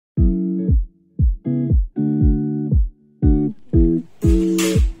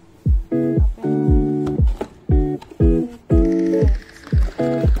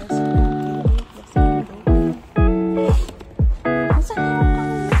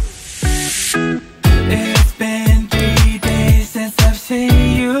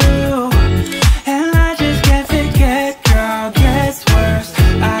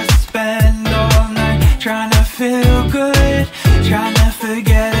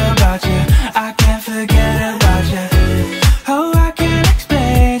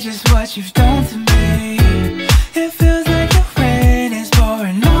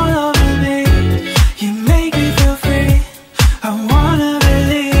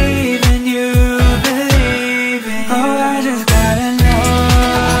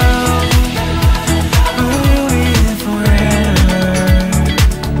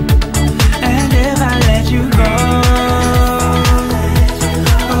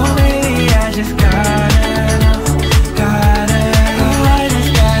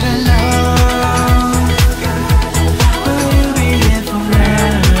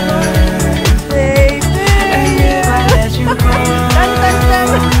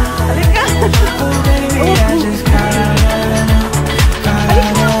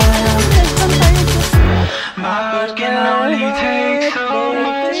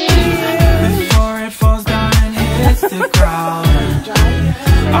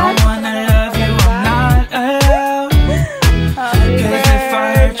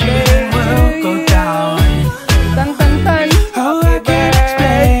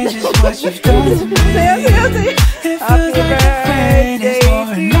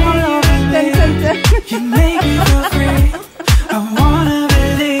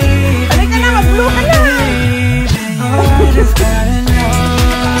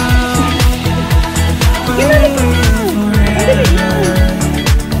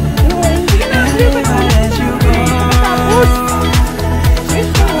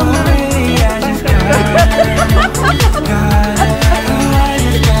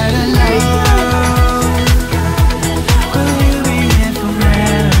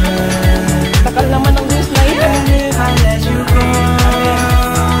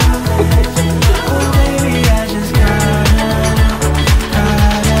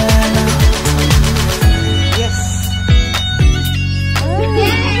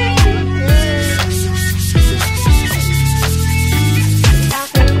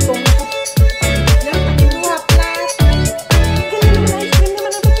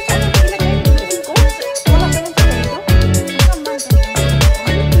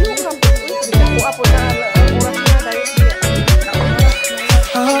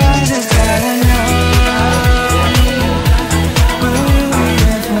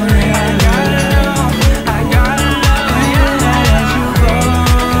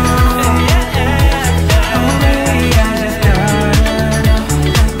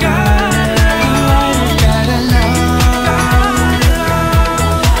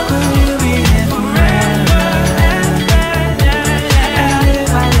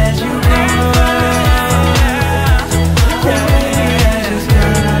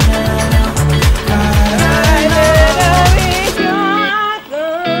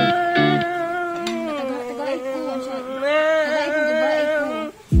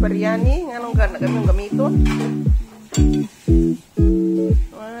biryani nganong gaming gamiton.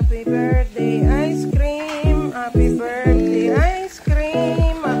 Happy birthday ice cream, happy birthday ice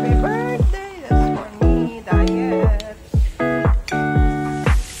cream, happy birthday. That's for me, diet.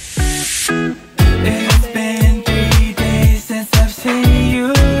 It's been 3 days since I've seen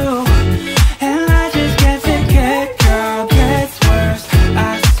you, and I just can't forget, girl, gets worse.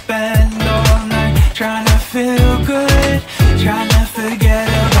 I spend all night trying to feel good, trying to forget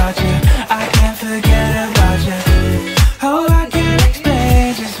about you. I can't forget about you. Oh, I can't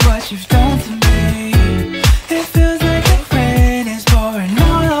explain just what you've done to me. It feels like the rain is pouring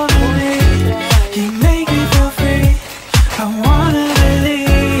all over me. You make me feel free. I wanna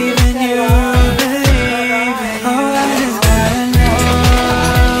believe in you, believe in you. Oh, I just gotta know,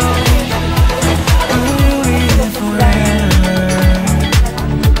 will you be here forever?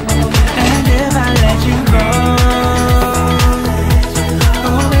 And if I let you go,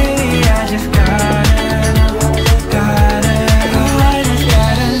 oh baby, I just gotta know, oh I just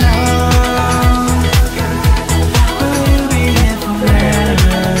gotta know, will you be here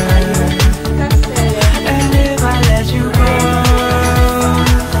forever? And if I let you go,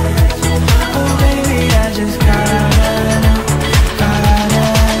 oh baby, I just gotta know.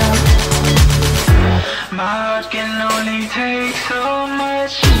 My heart can only take so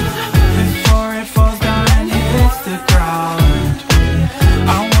much before it falls down and hits the ground.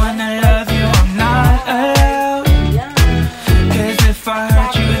 I wanna love you, I'm not allowed, 'cause if I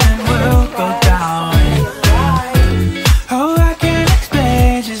hurt you then we'll go down. Oh, I can't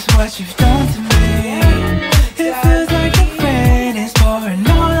explain just what you've done to me. It feels like the rain is pouring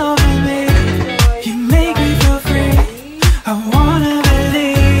all over me. You make me feel free. I wanna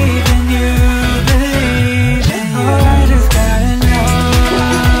believe in you, believe in you. Oh, I just gotta know,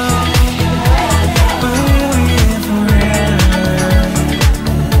 will you be here forever?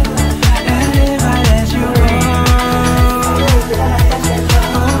 And if I let you go,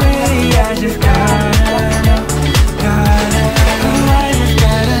 oh baby, I just gotta know, oh I just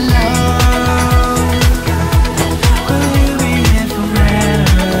gotta know, will you be here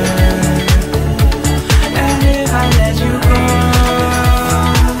forever? And if I let you go,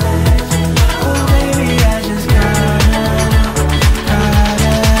 oh baby, I just gotta know,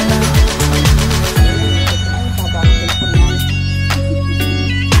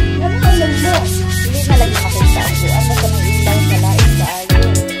 Ano ka lang mo? Hindi na lagi makita ako. Ano ka nang ilaw sa lain sa ayo?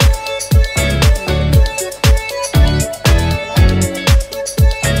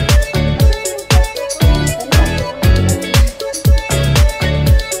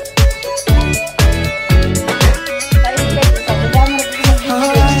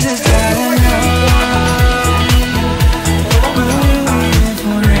 oh I just gotta know, will you be here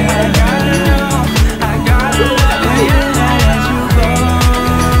forever? I gotta love you, not let you go.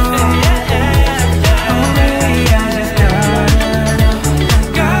 Oh baby, I just gotta know,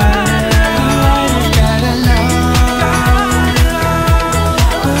 I just gotta know,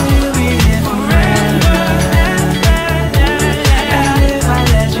 will you be here forever? And if I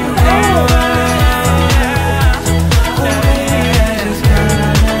let you go, oh baby, I just gotta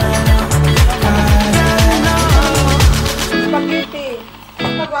Spaghetti.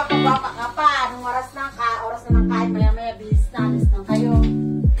 Magwapa-gwapa ka pa. Anong oras na ng kain? Maya-maya, bilis na kayo.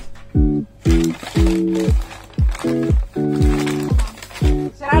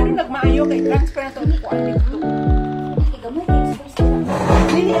 Sarado nagmaayo kay transfer na to ko dito. Igamay, express na lang.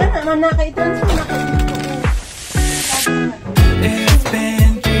 Dili ana man na kay transfer na kay dito. It's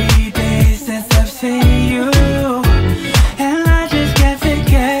been 3 days since I've seen you, and I just can't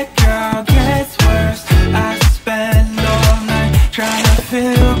forget, girl, gets worse. I spend all night trying to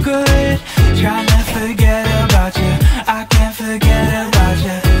feel good, trying to forget about you. I can't forget about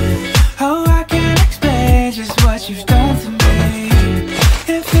you. Oh, I can't explain just what you've done to me.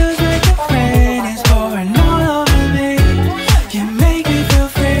 It feels like the rain is pouring all over me. You make me feel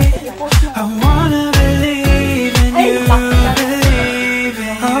free. I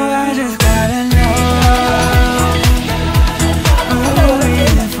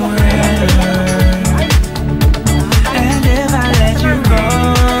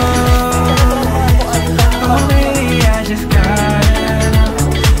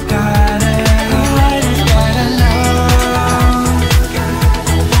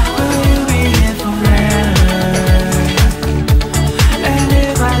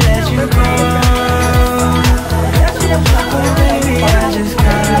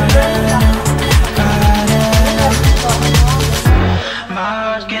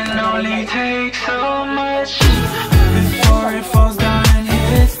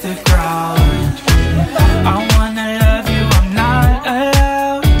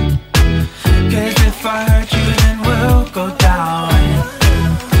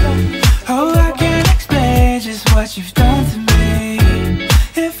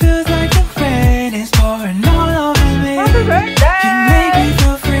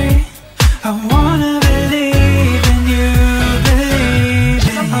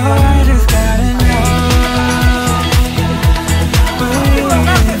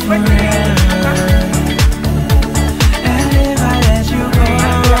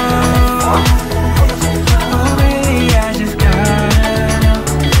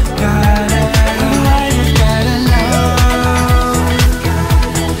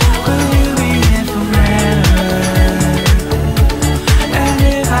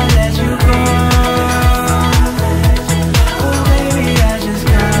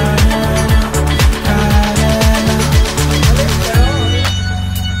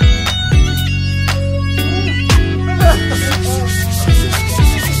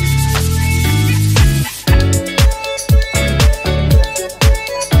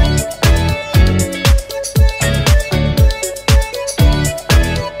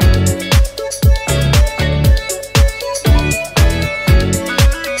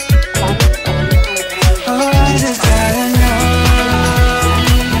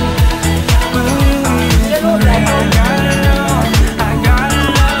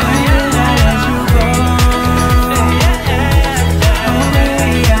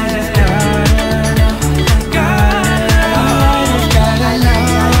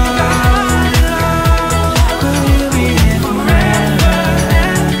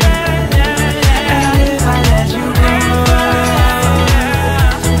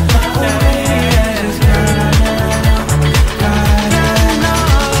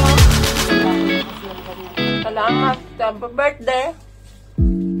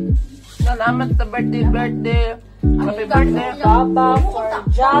Salamat sa birthday. Happy birthday. Baba for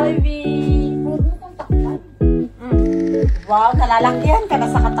Jollibee. Wow, nalalakyan ka na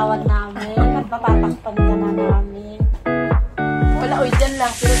sa katawan namin. At matatakpan ka na namin. Wala, oy, dyan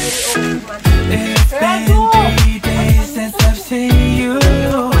lang. Pero very okay man. It's been 3 days since I've seen you,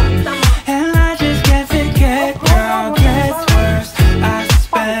 and I just can't forget, girl, gets worse. I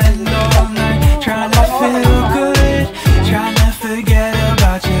spend all night trying to feel good, trying to forget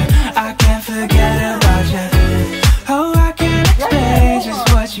about you. I can't forget about you. Oh, I can't explain just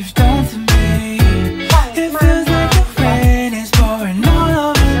what you've done to me. It feels like the rain is pouring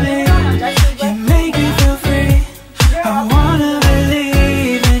all over me. You make me feel free. I wanna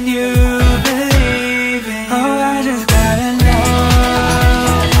believe in you, believe in you. Oh, I just gotta know,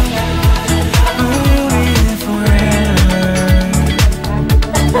 will you be there forever?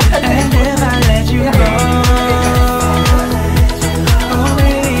 And if I let you go, oh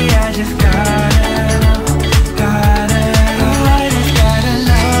baby, I just gotta know, oh, I just gotta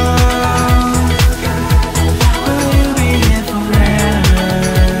know, will you be here forever?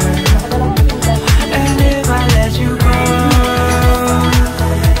 And if I let you go,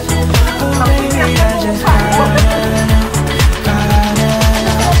 oh baby, I just gotta know.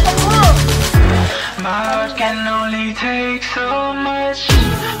 My heart can only take so much.